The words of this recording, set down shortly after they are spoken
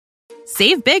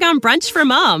Save big on brunch for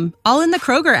mom, all in the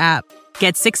Kroger app.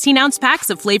 Get 16-ounce packs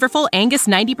of flavorful Angus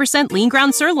 90% lean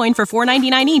ground sirloin for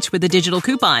 $4.99 each with a digital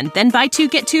coupon. Then buy 2,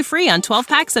 get 2 free on 12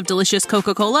 packs of delicious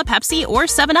Coca-Cola, Pepsi, or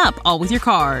 7-Up, all with your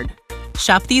card.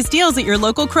 Shop these deals at your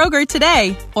local Kroger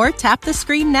today, or tap the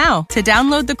screen now to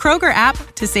download the Kroger app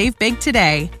to save big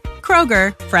today.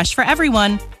 Kroger, fresh for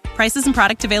everyone. Prices and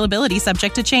product availability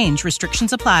subject to change.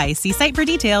 Restrictions apply. See site for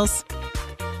details.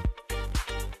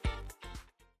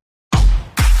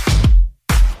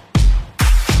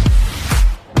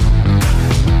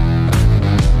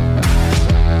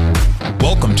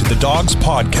 Welcome to the Dogs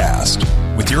Podcast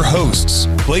with your hosts,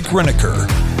 Blake Reniker,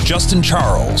 Justin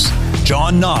Charles,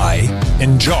 John Nye,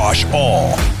 and Josh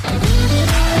All.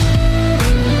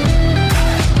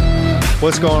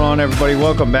 What's going on, everybody?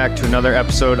 Welcome back to another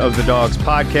episode of the Dogs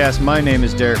Podcast. My name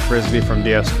is Derek Frisbee from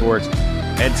DF Sports,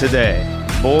 and today,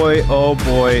 boy, oh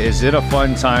boy, is it a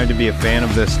fun time to be a fan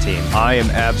of this team. I am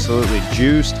absolutely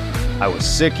juiced. I was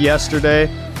sick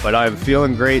yesterday, but I'm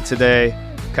feeling great today.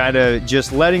 Kind of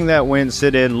just letting that win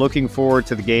sit in, looking forward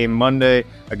to the game Monday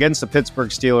against the Pittsburgh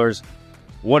Steelers.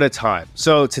 What a time.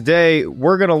 So today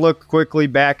we're going to look quickly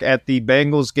back at the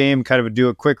Bengals game, kind of do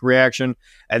a quick reaction,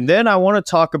 and then I want to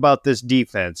talk about this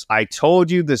defense. I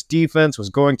told you this defense was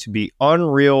going to be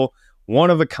unreal, one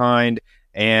of a kind,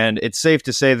 and it's safe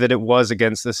to say that it was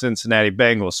against the Cincinnati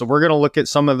Bengals. So we're going to look at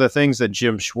some of the things that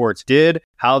Jim Schwartz did,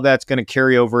 how that's going to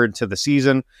carry over into the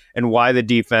season, and why the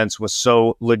defense was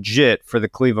so legit for the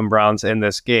Cleveland Browns in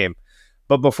this game.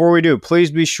 But before we do,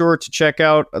 please be sure to check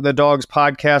out the Dogs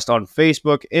Podcast on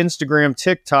Facebook, Instagram,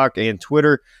 TikTok, and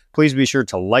Twitter. Please be sure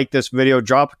to like this video,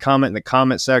 drop a comment in the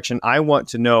comment section. I want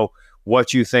to know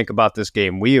what you think about this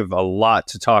game. We have a lot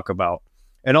to talk about.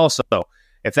 And also,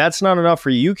 if that's not enough for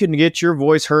you, you can get your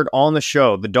voice heard on the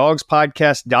show.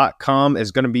 TheDogsPodcast.com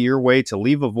is going to be your way to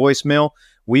leave a voicemail.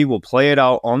 We will play it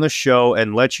out on the show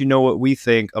and let you know what we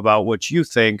think about what you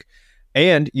think.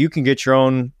 And you can get your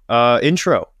own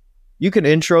intro. You can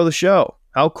intro the show.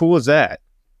 How cool is that?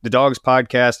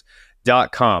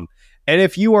 TheDogsPodcast.com. And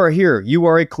if you are here, you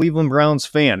are a Cleveland Browns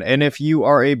fan. And if you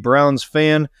are a Browns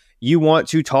fan, you want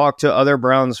to talk to other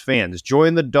Browns fans,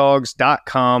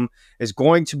 jointhedogs.com is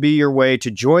going to be your way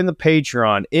to join the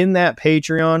Patreon. In that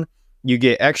Patreon, you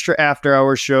get extra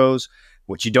after-hour shows,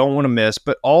 which you don't want to miss,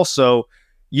 but also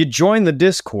you join the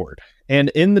Discord. And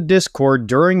in the Discord,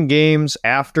 during games,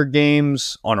 after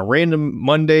games, on a random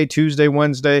Monday, Tuesday,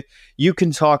 Wednesday, you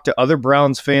can talk to other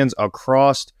Browns fans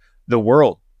across the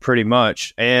world, pretty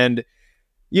much. And,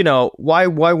 you know, why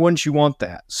wouldn't you want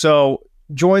that? So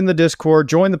join the Discord,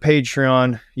 join the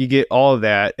Patreon, you get all of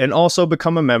that, and also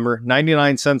become a member,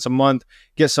 99 cents a month,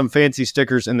 get some fancy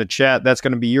stickers in the chat. That's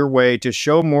going to be your way to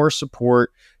show more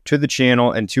support to the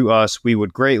channel and to us. We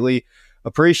would greatly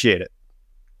appreciate it.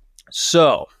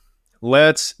 So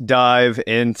let's dive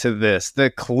into this.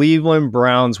 The Cleveland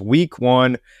Browns Week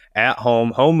 1 at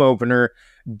home opener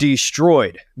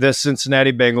destroyed the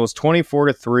Cincinnati Bengals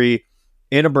 24-3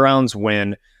 in a Browns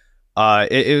win.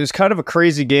 It was kind of a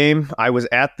crazy game. I was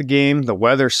at the game. The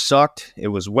weather sucked. It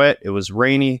was wet. It was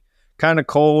rainy, kind of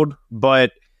cold,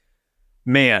 but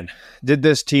man, did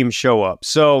this team show up.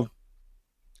 So,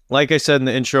 like I said in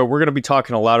the intro, we're going to be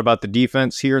talking a lot about the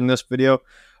defense here in this video,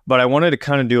 but I wanted to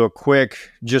kind of do a quick,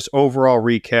 just overall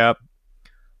recap.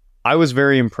 I was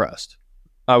very impressed.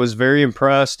 I was very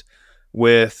impressed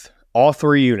with all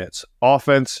three units,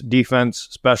 offense, defense,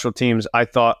 special teams. I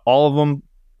thought all of them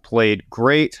played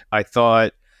great. I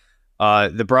thought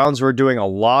the Browns were doing a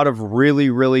lot of really,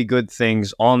 really good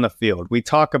things on the field. We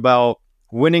talk about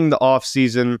winning the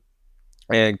offseason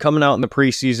and coming out in the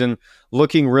preseason,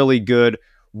 looking really good.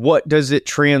 What does it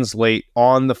translate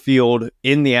on the field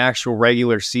in the actual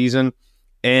regular season?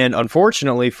 And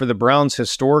unfortunately for the Browns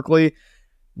historically,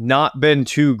 not been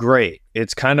too great.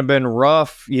 It's kind of been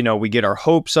rough. You know, we get our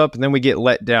hopes up and then we get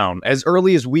let down as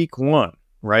early as week 1,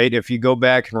 right? If you go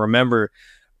back and remember,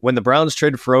 when the Browns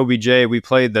traded for OBJ, we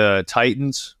played the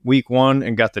Titans week 1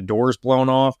 and got the doors blown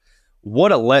off.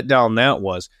 What a letdown that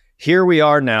was. Here we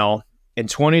are now in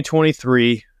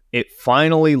 2023. It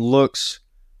finally looks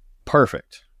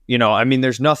perfect. You know, I mean,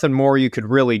 there's nothing more you could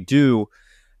really do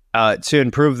to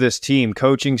improve this team.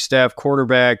 Coaching staff,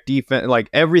 quarterback, defense, like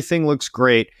everything looks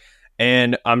great.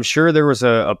 And I'm sure there was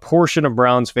a portion of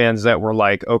Browns fans that were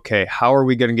like, okay, how are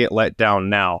we going to get let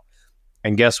down now?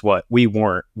 And guess what? We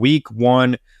weren't. Week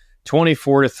 1,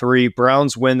 24-3.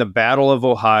 Browns win the Battle of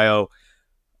Ohio.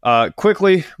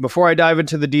 Quickly, before I dive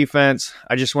into the defense,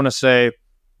 I just want to say,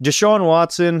 Deshaun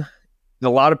Watson, a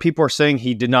lot of people are saying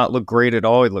he did not look great at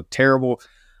all. He looked terrible.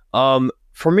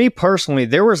 For me personally,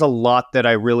 there was a lot that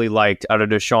I really liked out of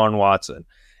Deshaun Watson.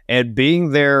 And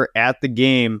being there at the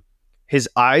game, his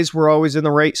eyes were always in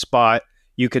the right spot.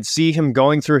 You could see him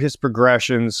going through his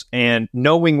progressions and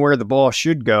knowing where the ball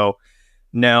should go.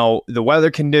 Now, the weather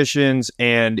conditions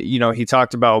and, he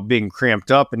talked about being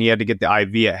cramped up and he had to get the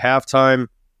IV at halftime.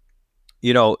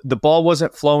 The ball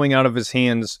wasn't flowing out of his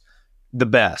hands the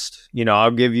best.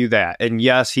 I'll give you that. And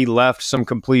yes, he left some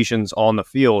completions on the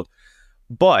field.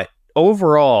 But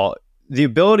overall, the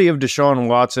ability of Deshaun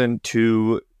Watson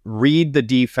to read the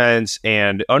defense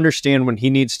and understand when he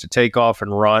needs to take off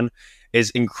and run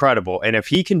is incredible. And if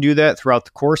he can do that throughout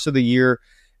the course of the year,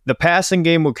 the passing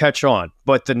game will catch on,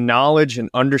 but the knowledge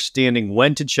and understanding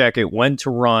when to check it, when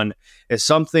to run is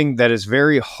something that is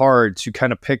very hard to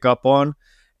kind of pick up on.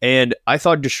 And I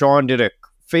thought Deshaun did a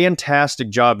fantastic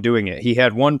job doing it. He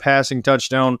had 1 passing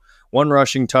touchdown, 1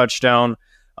 rushing touchdown.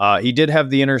 He did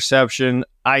have the interception.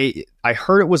 I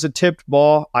heard it was a tipped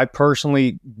ball.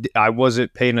 I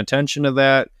wasn't paying attention to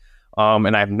that.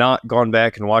 And I've not gone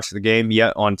back and watched the game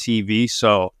yet on TV.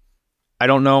 So I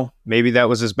don't know. Maybe that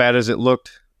was as bad as it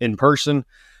looked in person,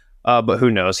 but who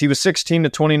knows? He was 16 to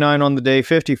 29 on the day,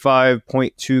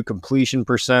 55.2 completion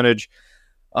percentage.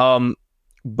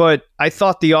 But I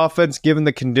thought the offense, given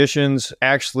the conditions,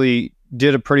 actually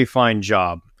did a pretty fine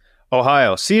job.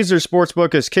 Ohio, Caesars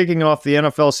Sportsbook is kicking off the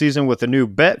NFL season with a new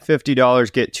bet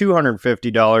 $50, get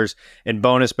 $250 in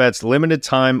bonus bets limited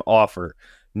time offer.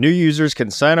 New users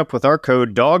can sign up with our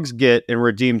code DOGSGET and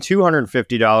redeem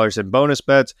 $250 in bonus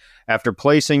bets after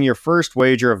placing your first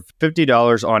wager of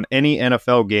 $50 on any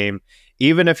NFL game.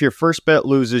 Even if your first bet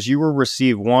loses, you will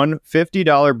receive one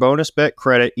 $50 bonus bet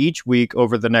credit each week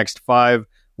over the next 5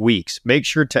 weeks. Make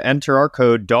sure to enter our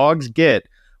code DOGSGET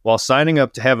while signing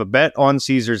up to have a bet on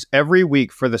Caesars every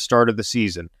week for the start of the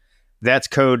season. That's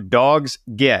code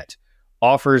DOGSGET.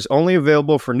 Offers only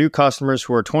available for new customers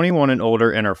who are 21 and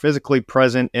older and are physically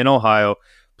present in Ohio.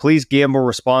 Please gamble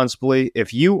responsibly.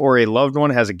 If you or a loved one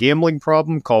has a gambling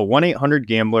problem, call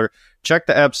 1-800-GAMBLER. Check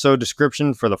the episode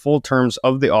description for the full terms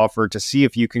of the offer to see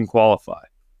if you can qualify.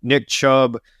 Nick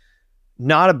Chubb,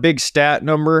 not a big stat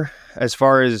number as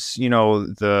far as,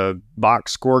 the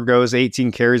box score goes,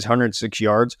 18 carries, 106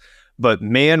 yards. But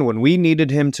man, when we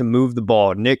needed him to move the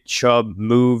ball, Nick Chubb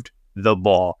moved the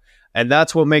ball. And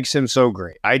that's what makes him so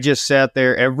great. I just sat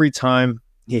there every time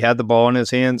he had the ball in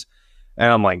his hands, and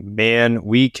I'm like, man,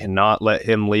 we cannot let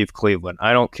him leave Cleveland.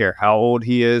 I don't care how old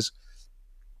he is.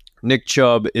 Nick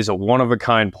Chubb is a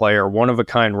one-of-a-kind player,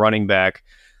 one-of-a-kind running back.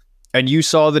 And you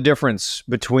saw the difference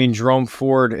between Jerome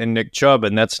Ford and Nick Chubb,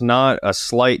 and that's not a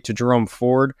slight to Jerome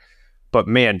Ford. But,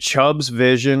 man, Chubb's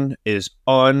vision is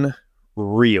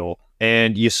unreal.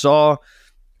 And you saw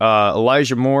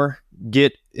Elijah Moore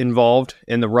get involved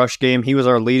in the rush game. He was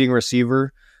our leading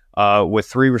receiver with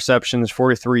 3 receptions,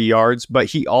 43 yards, but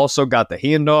he also got the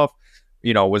handoff,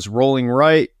 was rolling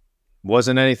right,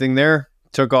 wasn't anything there,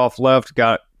 took off left,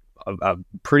 got a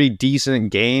pretty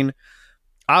decent gain.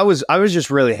 I was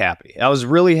just really happy. I was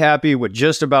really happy with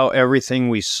just about everything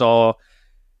we saw.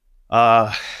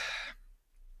 I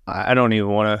don't even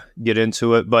want to get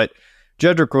into it, but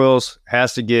Jedrick Wills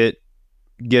has to get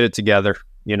it together.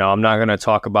 I'm not going to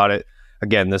talk about it.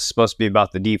 Again, this is supposed to be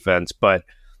about the defense, but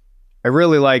I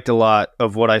really liked a lot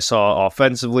of what I saw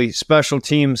offensively. Special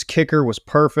teams, kicker was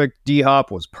perfect. D-Hop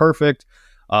was perfect.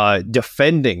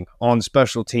 Defending on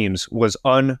special teams was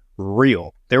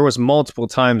unreal. There was multiple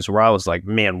times where I was like,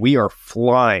 man, we are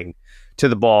flying to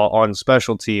the ball on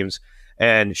special teams.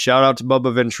 And shout out to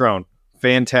Bubba Ventrone.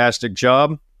 Fantastic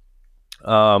job.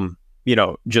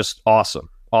 Just awesome.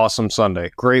 Awesome Sunday.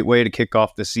 Great way to kick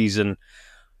off the season.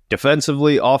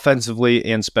 Defensively, offensively,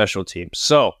 and special teams.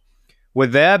 So,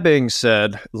 with that being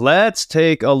said, let's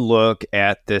take a look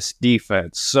at this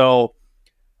defense. So,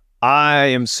 I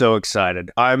am so excited.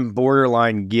 I'm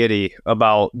borderline giddy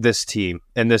about this team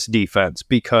and this defense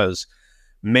because,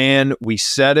 man, we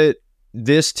said it.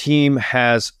 This team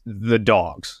has the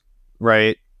dogs,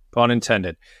 right? Pun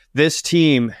intended. This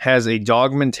team has a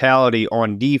dog mentality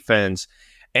on defense.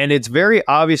 And it's very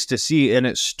obvious to see, and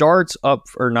it starts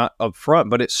not up front,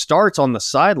 but it starts on the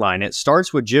sideline. It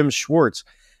starts with Jim Schwartz.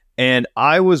 And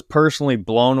I was personally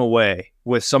blown away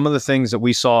with some of the things that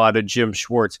we saw out of Jim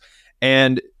Schwartz.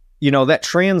 And, that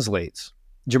translates.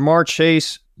 Ja'Marr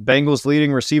Chase, Bengals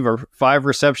leading receiver, 5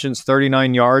 receptions,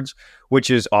 39 yards, which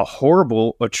is a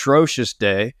horrible, atrocious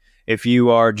day if you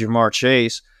are Ja'Marr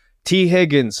Chase. T.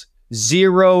 Higgins,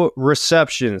 0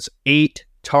 receptions, 8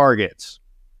 targets.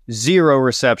 0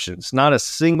 receptions, not a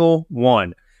single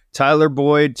one. Tyler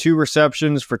Boyd, 2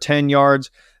 receptions for 10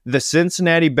 yards. The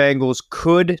Cincinnati Bengals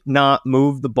could not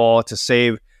move the ball to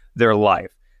save their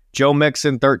life. Joe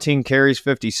Mixon, 13 carries,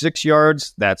 56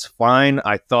 yards. That's fine.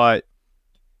 I thought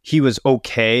he was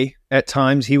okay at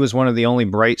times. He was one of the only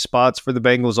bright spots for the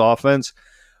Bengals offense.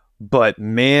 But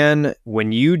man,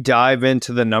 when you dive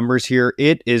into the numbers here,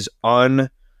 it is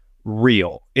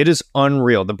unreal. It is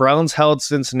unreal. The Browns held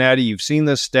Cincinnati. You've seen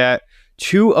this stat,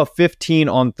 2 of 15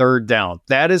 on third down.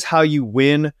 That is how you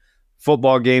win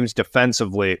football games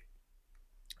defensively.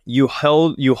 You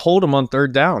hold them on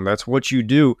third down. That's what you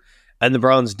do. And the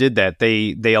Browns did that.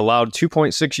 They allowed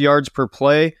 2.6 yards per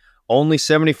play, only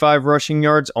 75 rushing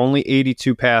yards, only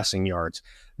 82 passing yards.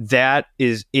 That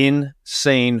is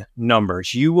insane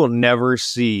numbers. You will never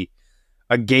see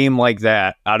a game like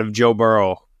that out of Joe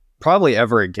Burrow probably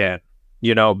ever again,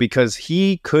 because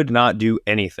he could not do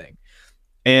anything.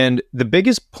 And the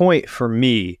biggest point for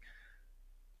me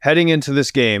heading into this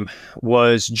game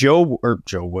was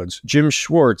Jim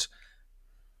Schwartz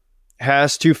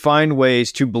has to find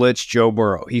ways to blitz Joe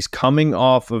Burrow. He's coming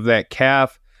off of that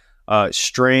calf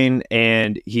strain,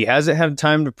 and he hasn't had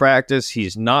time to practice.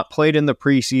 He's not played in the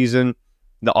preseason.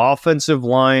 The offensive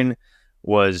line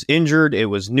was injured. It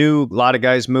was new. A lot of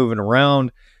guys moving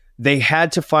around. They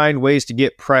had to find ways to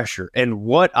get pressure. And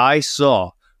what I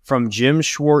saw from Jim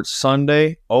Schwartz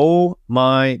Sunday, oh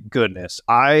my goodness.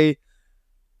 I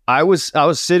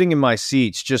was sitting in my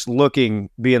seats just looking,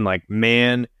 being like,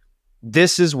 man,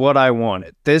 this is what I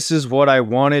wanted. This is what I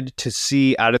wanted to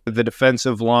see out of the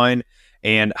defensive line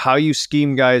and how you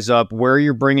scheme guys up, where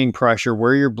you're bringing pressure,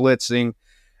 where you're blitzing.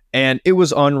 And it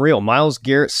was unreal. Myles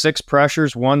Garrett, 6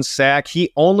 pressures, 1 sack.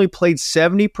 He only played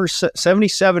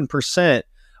 77%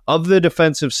 of the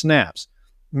defensive snaps.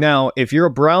 Now, if you're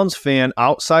a Browns fan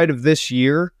outside of this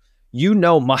year,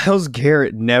 Myles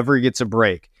Garrett never gets a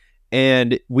break.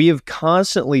 And we have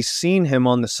constantly seen him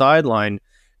on the sideline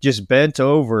just bent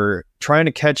over trying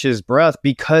to catch his breath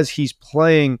because he's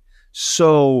playing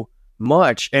so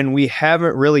much, and we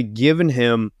haven't really given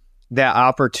him that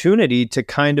opportunity to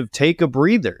kind of take a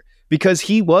breather because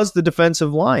he was the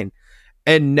defensive line.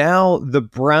 And now the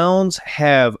Browns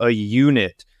have a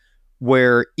unit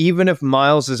where even if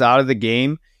Myles is out of the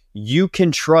game, you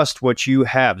can trust what you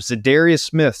have. Zadarius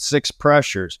Smith, 6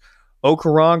 pressures.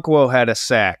 Okoronkwo had a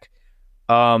sack.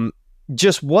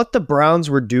 Just what the Browns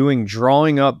were doing,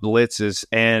 drawing up blitzes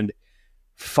and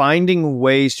finding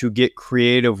ways to get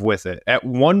creative with it. At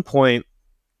one point,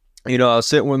 I was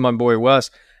sitting with my boy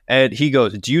Wes, and he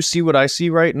goes, "Do you see what I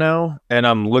see right now?" And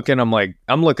I'm looking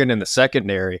in the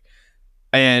secondary,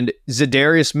 and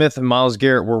Zadarius Smith and Myles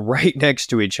Garrett were right next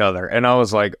to each other. And I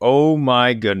was like, oh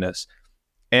my goodness.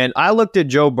 And I looked at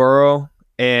Joe Burrow,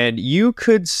 and you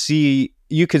could see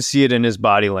it in his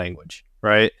body language,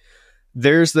 right?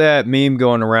 There's that meme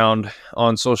going around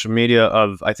on social media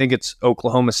of, I think it's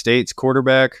Oklahoma State's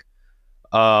quarterback,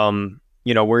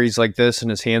 where he's like this and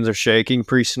his hands are shaking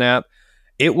pre-snap.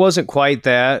 It wasn't quite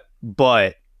that,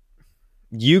 but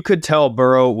you could tell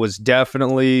Burrow was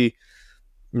definitely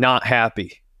not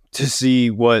happy to see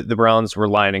what the Browns were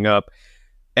lining up.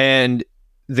 And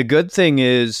the good thing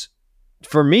is,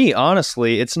 for me,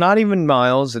 honestly, it's not even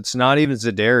Myles, it's not even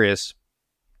Zadarius.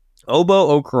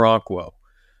 Obo Okoronkwo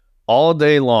all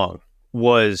day long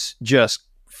was just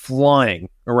flying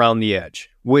around the edge,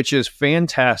 which is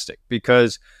fantastic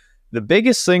because the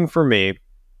biggest thing for me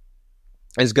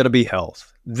is going to be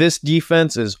health. This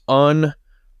defense is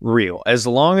unreal. As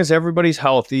long as everybody's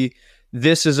healthy,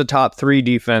 this is a top 3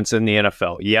 defense in the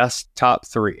NFL. Yes, top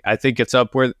 3. I think it's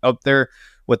up there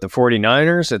with the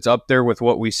 49ers. It's up there with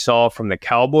what we saw from the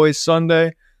Cowboys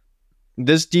Sunday.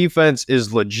 This defense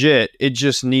is legit. It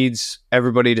just needs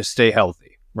everybody to stay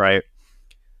healthy, right?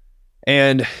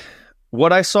 And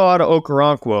what I saw out of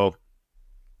Okoronkwo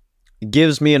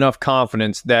gives me enough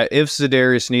confidence that if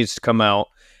Zadarius needs to come out,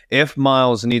 if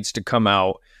Myles needs to come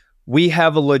out, we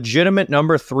have a legitimate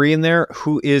number 3 in there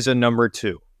who is a number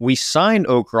 2. We signed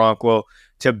Okoronkwo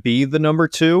to be the number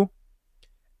 2,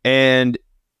 and,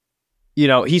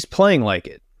 he's playing like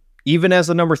it. Even as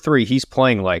the number 3, he's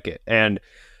playing like it. And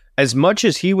as much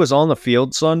as he was on the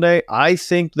field Sunday, I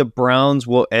think the Browns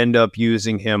will end up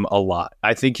using him a lot.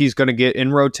 I think he's going to get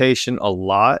in rotation a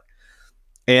lot,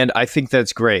 and I think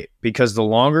that's great because the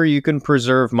longer you can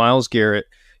preserve Myles Garrett,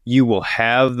 you will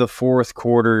have the fourth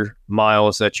quarter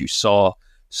Myles that you saw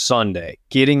Sunday.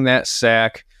 Getting that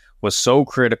sack was so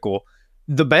critical.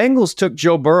 The Bengals took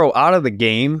Joe Burrow out of the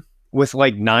game with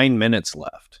like 9 minutes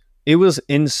left. It was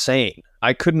insane.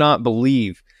 I could not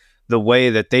believe the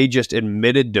way that they just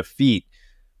admitted defeat,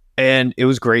 and it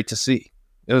was great to see.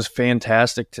 It was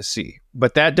fantastic to see.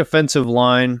 But that defensive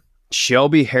line,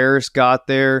 Shelby Harris got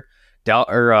there.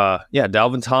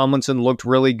 Dalvin Tomlinson looked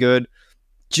really good.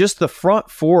 Just the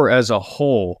front four as a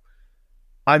whole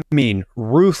I mean,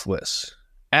 ruthless.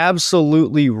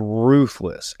 Absolutely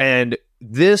ruthless. And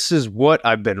this is what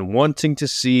I've been wanting to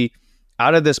see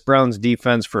out of this Browns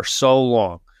defense for so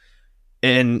long.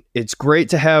 And it's great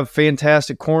to have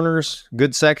fantastic corners,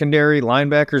 good secondary,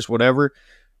 linebackers, whatever.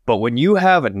 But when you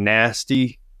have a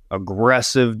nasty,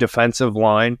 aggressive defensive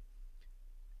line,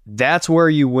 that's where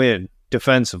you win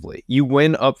defensively. You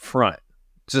win up front.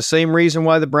 It's the same reason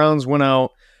why the Browns went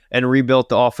out and rebuilt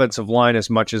the offensive line as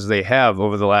much as they have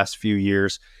over the last few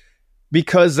years,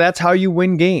 because that's how you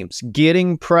win games,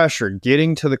 getting pressure,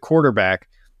 getting to the quarterback.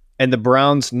 And the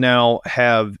Browns now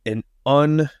have an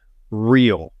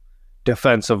unreal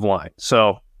defensive line.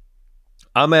 So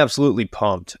I'm absolutely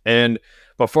pumped. And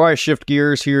before I shift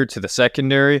gears here to the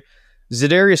secondary,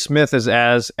 Za'Darius Smith is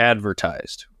as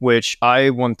advertised, which I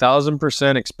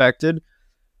 1000% expected,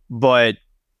 but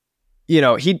you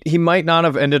know, he might not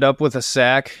have ended up with a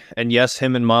sack, and yes,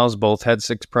 him and Miles both had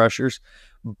 6 pressures,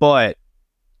 but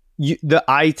the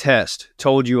eye test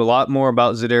told you a lot more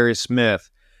about Za'Darius Smith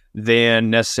than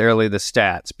necessarily the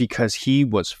stats, because he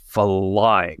was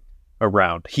flying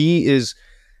around. He's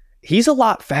a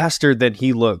lot faster than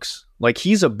he looks. Like,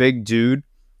 he's a big dude,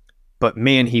 but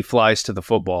man, he flies to the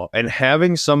football. And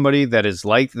having somebody that is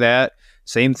like that,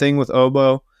 same thing with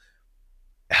Obo,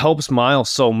 helps Miles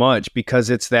so much, because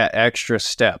it's that extra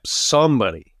step.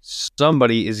 Somebody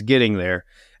is getting there,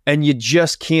 and you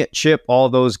just can't chip all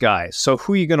those guys. So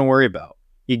who are you going to worry about?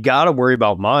 You got to worry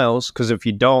about Miles, because if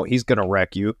you don't, he's going to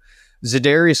wreck you.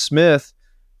 Za'Darius Smith,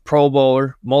 Pro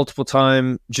Bowler, multiple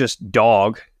time, just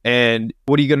dog. And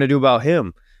what are you going to do about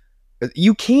him?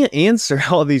 You can't answer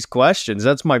all these questions.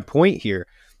 That's my point here.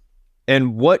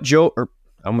 And what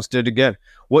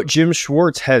what Jim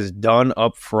Schwartz has done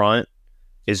up front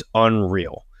is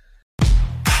unreal.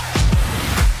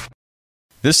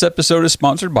 This episode is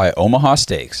sponsored by Omaha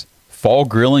Steaks. Fall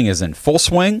grilling is in full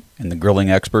swing, and the grilling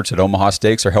experts at Omaha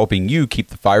Steaks are helping you keep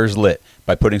the fires lit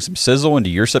by putting some sizzle into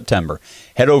your September.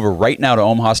 Head over right now to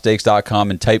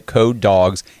omahasteaks.com and type code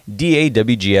DAWGS,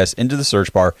 DAWGS, into the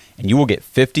search bar, and you will get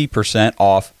 50%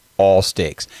 off all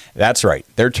steaks. That's right,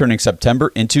 they're turning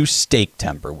September into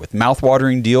Steak-tember with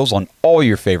mouth-watering deals on all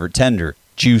your favorite tender,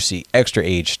 juicy,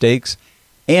 extra-aged steaks.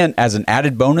 And as an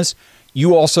added bonus,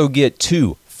 you also get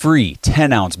 2 free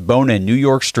 10-ounce bone-in New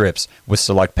York strips with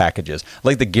select packages,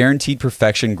 like the Guaranteed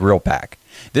Perfection Grill Pack.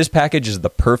 This package is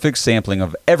the perfect sampling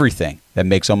of everything that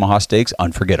makes Omaha Steaks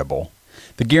unforgettable.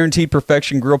 The Guaranteed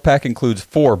Perfection Grill Pack includes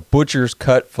 4 butcher's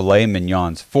cut filet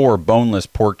mignons, 4 boneless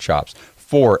pork chops,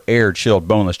 4 air-chilled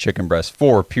boneless chicken breasts,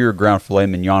 4 pure ground filet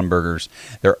mignon burgers,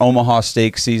 their Omaha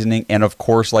Steak seasoning, and of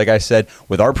course, like I said,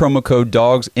 with our promo code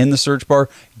DAWGS in the search bar,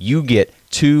 you get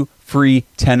 2 free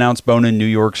 10-ounce bone-in New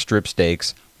York strip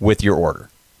steaks with your order.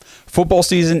 Football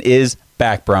season is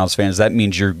back, Browns fans. That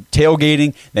means you're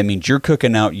tailgating. That means you're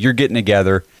cooking out. You're getting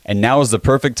together. And now is the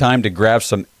perfect time to grab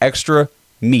some extra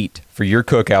meat for your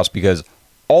cookouts, because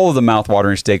all of the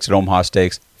mouth-watering steaks at Omaha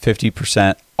Steaks,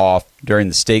 50% off during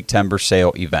the Steak-tember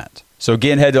sale event. So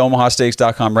again, head to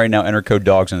omahasteaks.com right now, enter code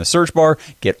DAWGS in the search bar,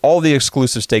 get all the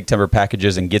exclusive Steak-tember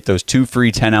packages, and get those 2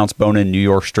 free 10-ounce bone-in New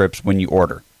York strips when you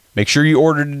order. Make sure you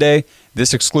order today.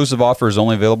 This exclusive offer is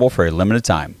only available for a limited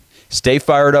time. Stay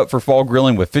fired up for fall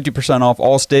grilling with 50% off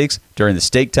all steaks during the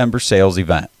Steak-tember sales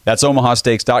event. That's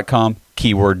omahasteaks.com,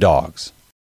 keyword DAWGS.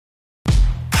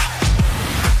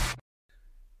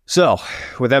 So,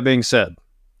 with that being said,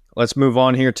 let's move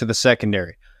on here to the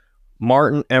secondary.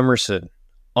 Martin Emerson,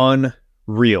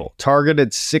 unreal.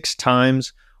 Targeted 6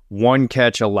 times, 1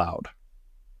 catch allowed.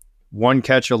 1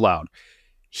 catch allowed.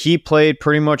 He played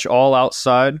pretty much all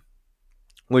outside,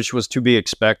 which was to be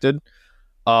expected.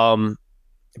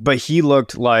 But he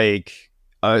looked like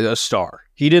a star.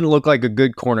 He didn't look like a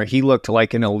good corner. He looked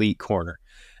like an elite corner.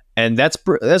 And that's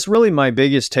really my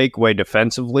biggest takeaway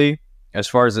defensively as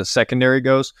far as the secondary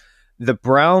goes. The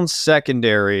Browns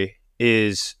secondary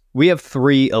is, we have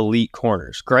 3 elite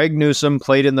corners. Greg Newsome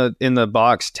played in the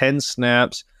box 10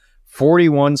 snaps,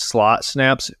 41 slot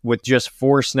snaps with just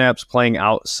 4 snaps playing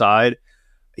outside.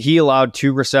 He allowed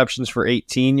 2 receptions for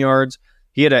 18 yards.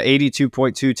 He had an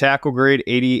 82.2 tackle grade,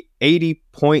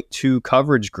 80.2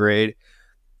 coverage grade.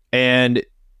 And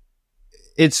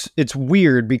it's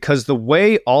weird because the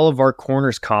way all of our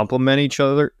corners complement each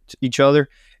other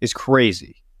is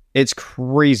crazy. It's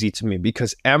crazy to me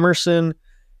because Emerson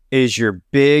is your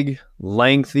big,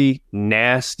 lengthy,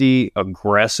 nasty,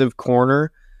 aggressive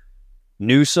corner.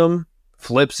 Newsome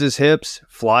flips his hips,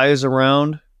 flies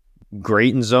around,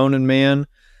 great in zone and man.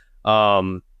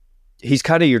 He's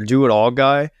kind of your do-it-all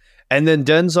guy. And then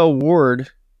Denzel Ward,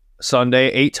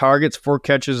 Sunday, 8 targets, 4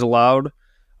 catches allowed,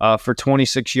 for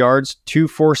 26 yards, 2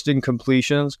 forced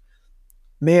incompletions.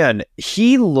 Man,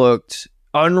 he looked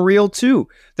unreal too.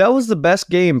 That was the best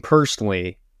game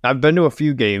personally. I've been to a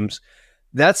few games.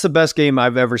 That's the best game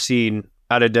I've ever seen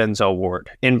out of Denzel Ward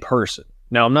in person.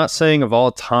 Now, I'm not saying of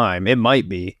all time. It might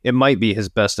be. It might be his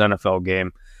best NFL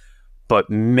game. But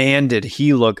man, did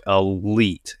he look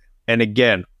elite. And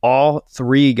again, all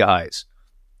 3 guys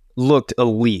looked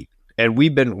elite. And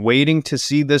we've been waiting to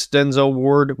see this Denzel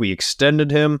Ward. We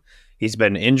extended him. He's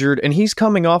been injured. And he's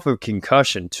coming off of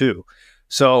concussion too.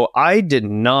 So I did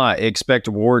not expect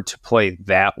Ward to play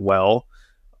that well.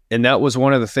 And that was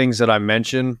one of the things that I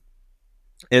mentioned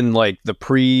in like the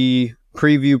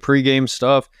pregame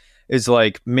stuff is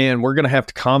like, man, we're going to have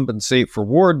to compensate for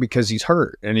Ward because he's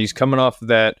hurt and he's coming off of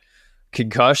that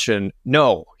concussion.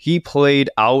 No, he played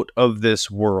out of this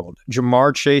world.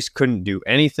 Jamar Chase couldn't do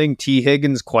anything. T.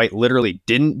 Higgins quite literally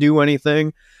didn't do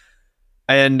anything.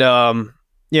 And,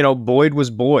 Boyd was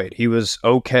Boyd. He was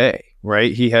okay,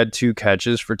 right? He had 2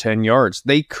 catches for 10 yards.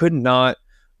 They could not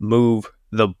move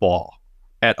the ball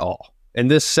at all.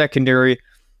 And this secondary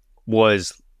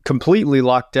was completely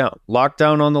locked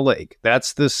down on the leg.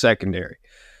 That's the secondary.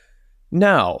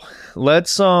 Now,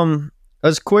 let's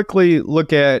quickly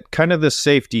look at kind of the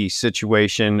safety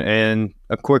situation and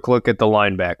a quick look at the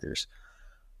linebackers.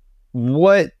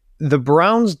 What the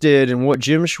Browns did and what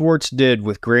Jim Schwartz did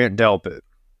with Grant Delpit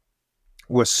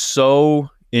was so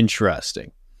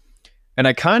interesting. And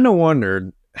I kind of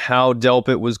wondered how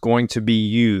Delpit was going to be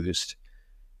used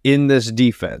in this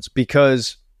defense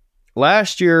because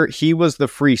last year he was the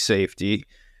free safety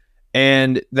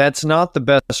and that's not the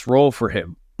best role for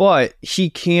him, but he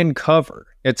can cover.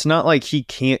 It's not like he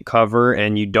can't cover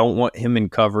and you don't want him in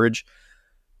coverage,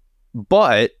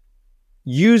 but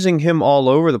using him all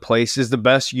over the place is the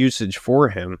best usage for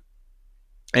him.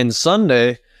 And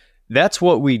Sunday, that's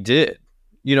what we did.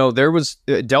 There was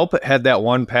Delpit had that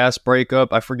one pass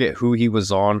breakup. I forget who he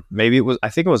was on. I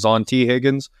think it was on T.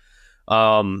 Higgins,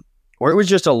 where it was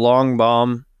just a long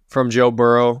bomb from Joe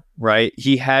Burrow, right?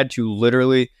 He had to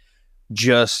literally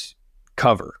just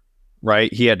cover,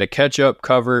 right? He had to catch up,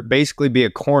 cover, basically be a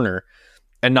corner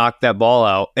and knock that ball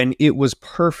out. And it was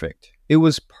perfect. It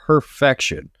was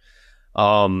perfection.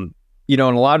 And a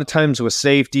lot of times with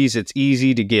safeties, it's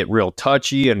easy to get real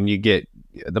touchy and you get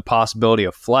the possibility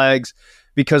of flags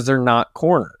because they're not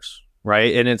corners,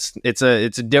 right? And it's a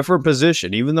different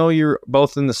position. Even though you're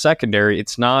both in the secondary,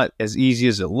 it's not as easy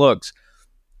as it looks.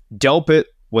 Delpit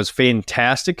was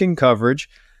fantastic in coverage.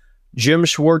 Jim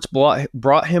Schwartz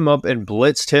brought him up and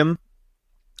blitzed him,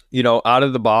 out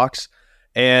of the box.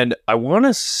 And I want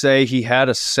to say he had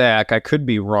a sack. I could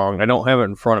be wrong. I don't have it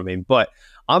in front of me, but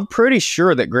I'm pretty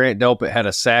sure that Grant Delpit had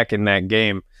a sack in that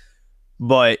game.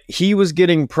 But he was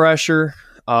getting pressure,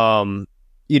 and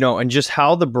just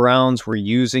how the Browns were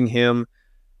using him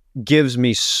gives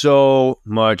me so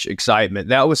much excitement.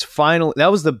 That was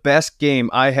the best game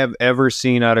I have ever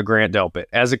seen out of Grant Delpit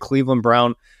as a Cleveland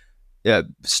Brown.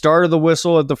 Start of the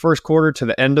whistle at the first quarter to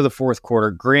the end of the fourth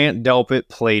quarter, Grant Delpit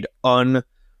played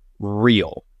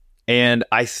unreal. And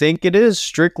I think it is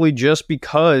strictly just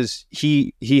because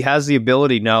he has the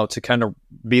ability now to kind of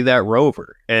be that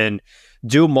rover and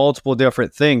do multiple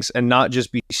different things and not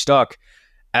just be stuck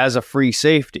as a free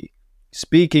safety.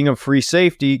 Speaking of free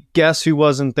safety, guess who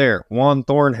wasn't there? Juan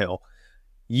Thornhill.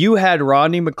 You had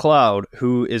Rodney McLeod,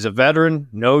 who is a veteran,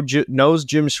 knows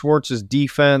Jim Schwartz's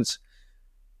defense,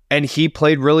 and he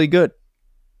played really good,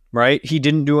 right? He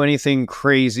didn't do anything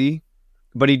crazy,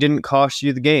 but he didn't cost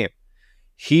you the game.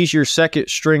 He's your second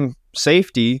string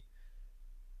safety,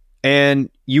 and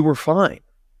you were fine,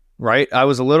 right? I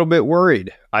was a little bit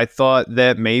worried. I thought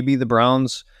that maybe the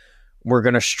Browns were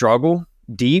going to struggle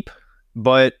deep,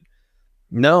 but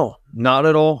no, not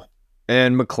at all.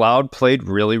 And McLeod played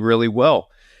really, really well.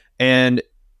 And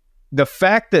the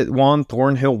fact that Juan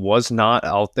Thornhill was not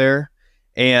out there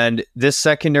and this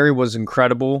secondary was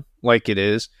incredible like it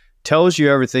is tells you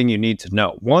everything you need to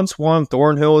know. Once Juan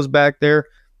Thornhill is back there,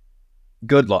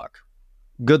 good luck.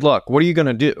 Good luck. What are you going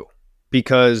to do?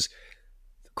 Because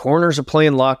the corners are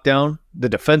playing lockdown. The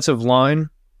defensive line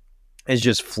is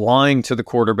just flying to the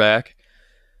quarterback.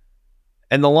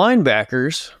 And the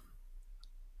linebackers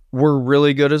were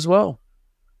really good as well.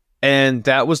 And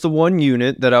that was the one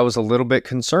unit that I was a little bit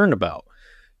concerned about.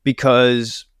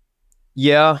 Because,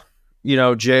 JOK,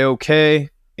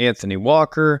 Anthony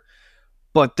Walker,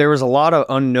 but there was a lot of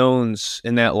unknowns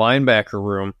in that linebacker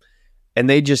room. And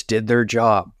they just did their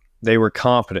job. They were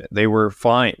confident. They were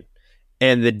fine.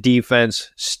 And the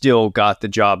defense still got the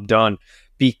job done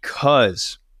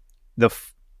because the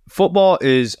football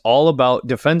is all about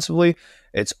defensively.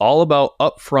 It's all about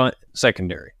upfront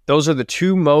secondary. Those are the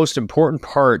two most important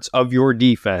parts of your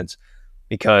defense,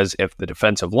 because if the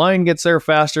defensive line gets there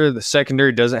faster, the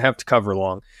secondary doesn't have to cover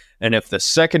long. And if the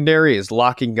secondary is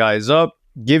locking guys up,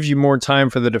 gives you more time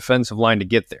for the defensive line to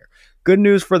get there. Good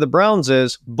news for the Browns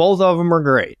is both of them are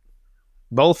great.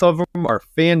 Both of them are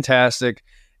fantastic,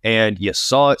 and you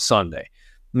saw it Sunday.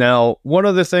 Now, one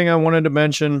other thing I wanted to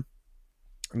mention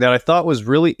that I thought was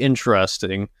really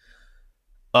interesting,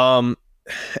 and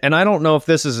I don't know if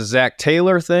this is a Zach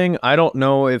Taylor thing. I don't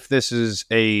know if this is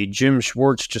a Jim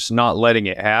Schwartz just not letting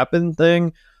it happen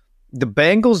thing. The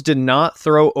Bengals did not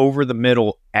throw over the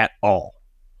middle at all,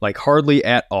 like hardly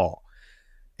at all.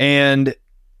 And,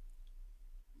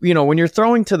 you know, when you're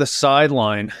throwing to the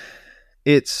sideline,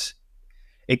 it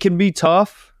can be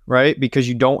tough, right? Because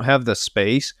you don't have the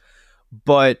space.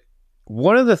 But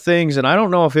one of the things, and I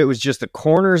don't know if it was just the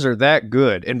corners are that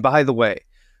good. And by the way,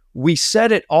 we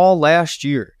said it all last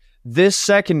year. This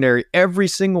secondary, every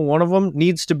single one of them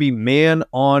needs to be man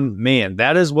on man.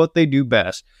 That is what they do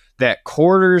best. That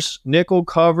quarters nickel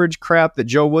coverage crap that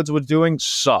Joe Woods was doing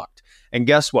sucked. And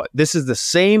guess what? This is the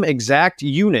same exact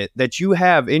unit that you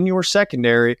have in your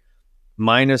secondary,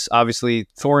 minus obviously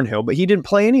Thornhill, but he didn't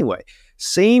play anyway.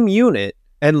 Same unit,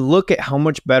 and look at how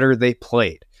much better they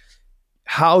played.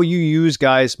 How you use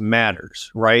guys matters,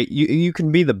 right? You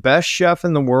can be the best chef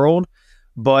in the world,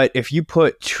 but if you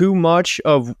put too much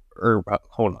of, or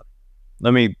hold on,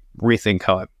 let me rethink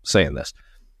how I'm saying this.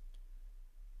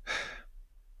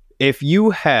 If you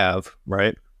have,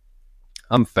 right,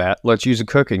 I'm fat, let's use a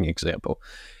cooking example.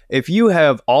 If you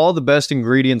have all the best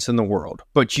ingredients in the world,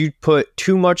 but you put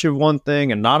too much of one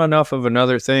thing and not enough of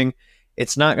another thing,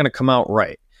 it's not going to come out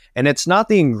right. And it's not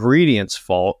the ingredients'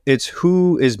 fault. It's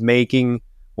who is making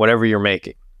whatever you're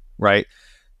making, right?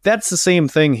 That's the same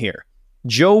thing here.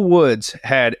 Joe Woods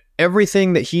had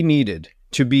everything that he needed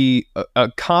to be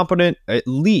a competent, at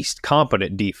least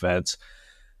competent defense.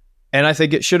 And I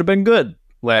think it should have been good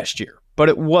last year, but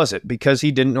it wasn't because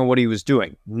he didn't know what he was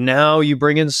doing. Now you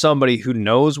bring in somebody who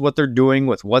knows what they're doing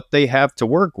with what they have to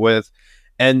work with,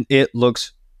 and it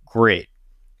looks great.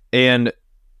 And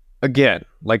again,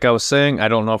 like I was saying, I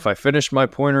don't know if I finished my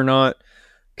point or not.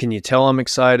 Can you tell I'm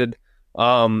excited?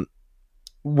 When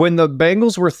the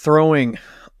Bengals were throwing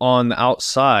on the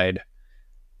outside,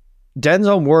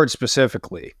 Denzel Ward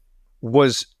specifically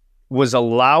was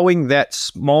allowing that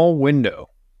small window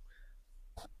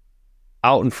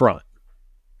out in front.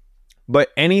 But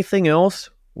anything else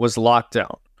was locked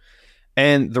down.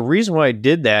 And the reason why I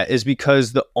did that is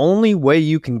because the only way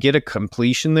you can get a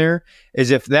completion there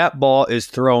is if that ball is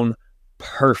thrown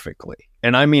perfectly.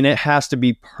 And I mean, it has to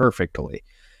be perfectly.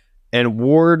 And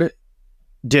Ward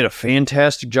did a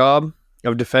fantastic job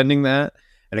of defending that.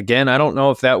 And again, I don't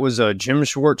know if that was a Jim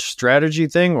Schwartz strategy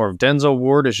thing or if Denzel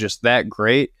Ward is just that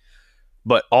great.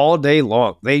 But all day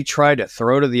long, they tried to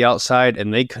throw to the outside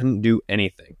and they couldn't do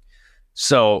anything.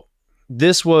 So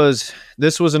this was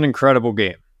an incredible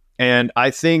game. And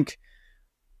I think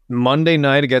Monday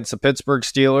night against the Pittsburgh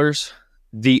Steelers,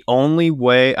 the only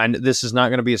way, and this is not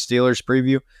going to be a Steelers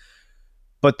preview,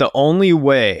 but the only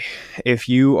way, if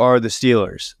you are the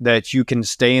Steelers, that you can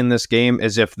stay in this game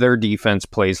is if their defense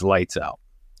plays lights out.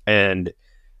 And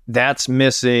that's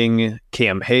missing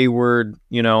Cam Hayward,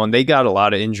 you know, and they got a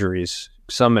lot of injuries,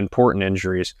 some important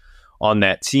injuries on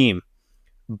that team.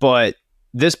 But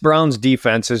this Browns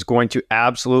defense is going to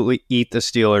absolutely eat the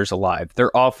Steelers alive.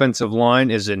 Their offensive line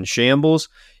is in shambles.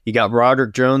 You got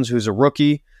Broderick Jones, who's a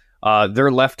rookie.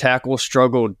 Their left tackle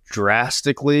struggled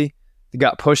drastically. They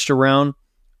got pushed around.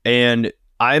 And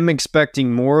I'm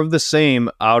expecting more of the same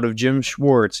out of Jim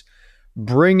Schwartz,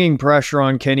 bringing pressure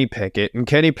on Kenny Pickett. And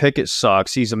Kenny Pickett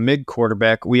sucks. He's a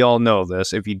mid-quarterback. We all know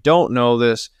this. If you don't know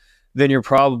this, then you're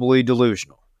probably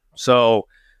delusional. So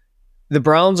the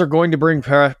Browns are going to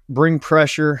bring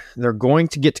pressure. They're going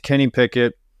to get to Kenny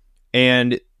Pickett.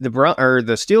 And the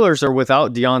Steelers are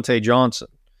without Deontay Johnson.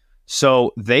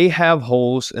 So they have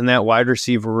holes in that wide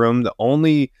receiver room. The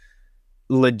only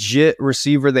legit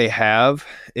receiver they have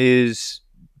is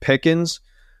Pickens,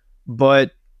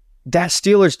 but that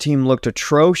Steelers team looked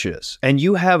atrocious. And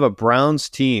you have a Browns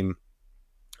team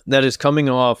that is coming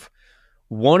off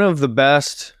one of the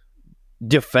best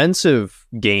defensive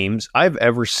games I've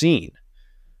ever seen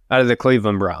out of the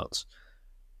Cleveland Browns.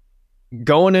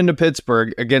 Going into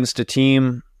Pittsburgh against a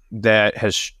team that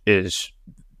is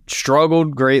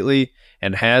struggled greatly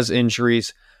and has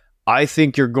injuries, I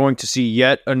think you're going to see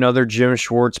yet another Jim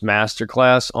Schwartz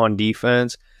masterclass on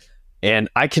defense, and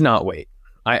I cannot wait.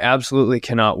 I absolutely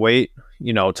cannot wait.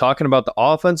 You know, talking about the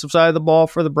offensive side of the ball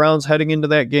for the Browns heading into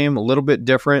that game, a little bit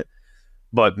different,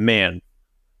 but man,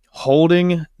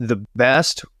 holding the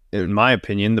best, in my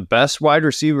opinion, the best wide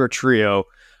receiver trio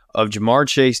of Jamar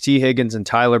Chase, T. Higgins, and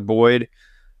Tyler Boyd,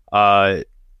 to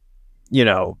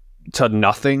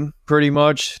nothing pretty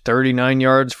much. 39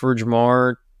 yards for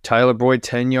Jamar, Tyler Boyd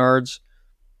 10 yards.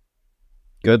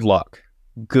 Good luck.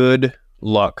 Good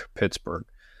luck, Pittsburgh.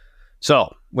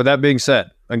 So, with that being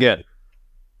said, again,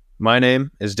 my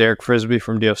name is Derek Frisbee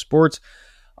from DF Sports.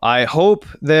 I hope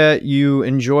that you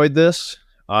enjoyed this.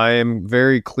 I am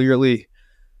very clearly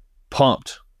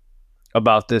pumped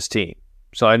about this team.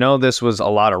 So I know this was a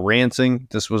lot of ranting.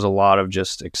 This was a lot of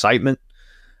just excitement.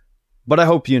 But I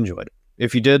hope you enjoyed it.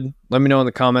 If you did, let me know in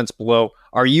the comments below.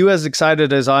 Are you as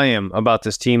excited as I am about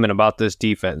this team and about this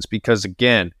defense? Because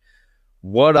again,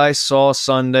 what I saw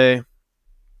Sunday,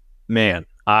 man,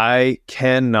 I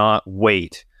cannot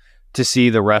wait to see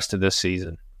the rest of this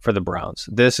season for the Browns.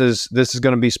 This is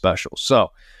going to be special.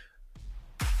 So,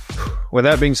 with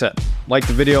that being said, like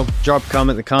the video, drop a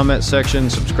comment in the comment section,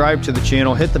 subscribe to the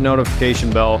channel, hit the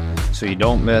notification bell so you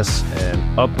don't miss an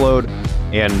upload.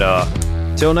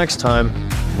 And till next time,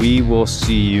 we will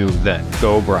see you then.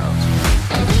 Go Browns.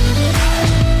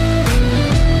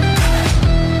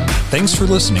 Thanks for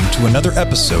listening to another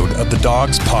episode of the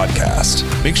Dogs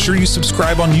Podcast. Make sure you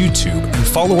subscribe on YouTube and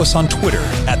follow us on Twitter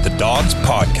at the Dogs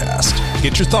Podcast.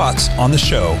 Get your thoughts on the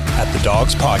show at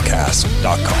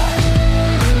thedogspodcast.com.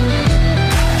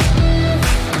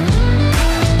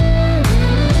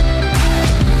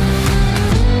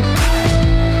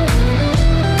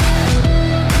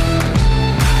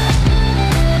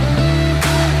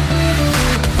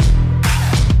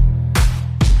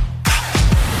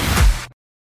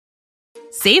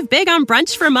 Save big on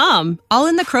brunch for mom, all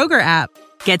in the Kroger app.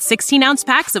 Get 16-ounce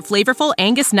packs of flavorful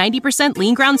Angus 90%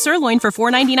 lean ground sirloin for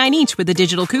 $4.99 each with a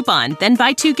digital coupon. Then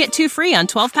buy 2, get 2 free on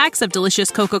 12 packs of delicious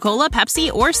Coca-Cola,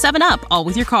 Pepsi, or 7-Up, all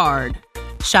with your card.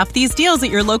 Shop these deals at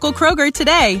your local Kroger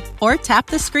today, or tap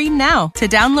the screen now to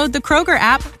download the Kroger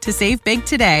app to save big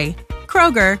today.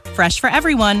 Kroger, fresh for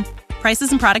everyone. Prices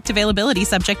and product availability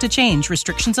subject to change.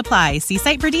 Restrictions apply. See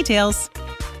site for details.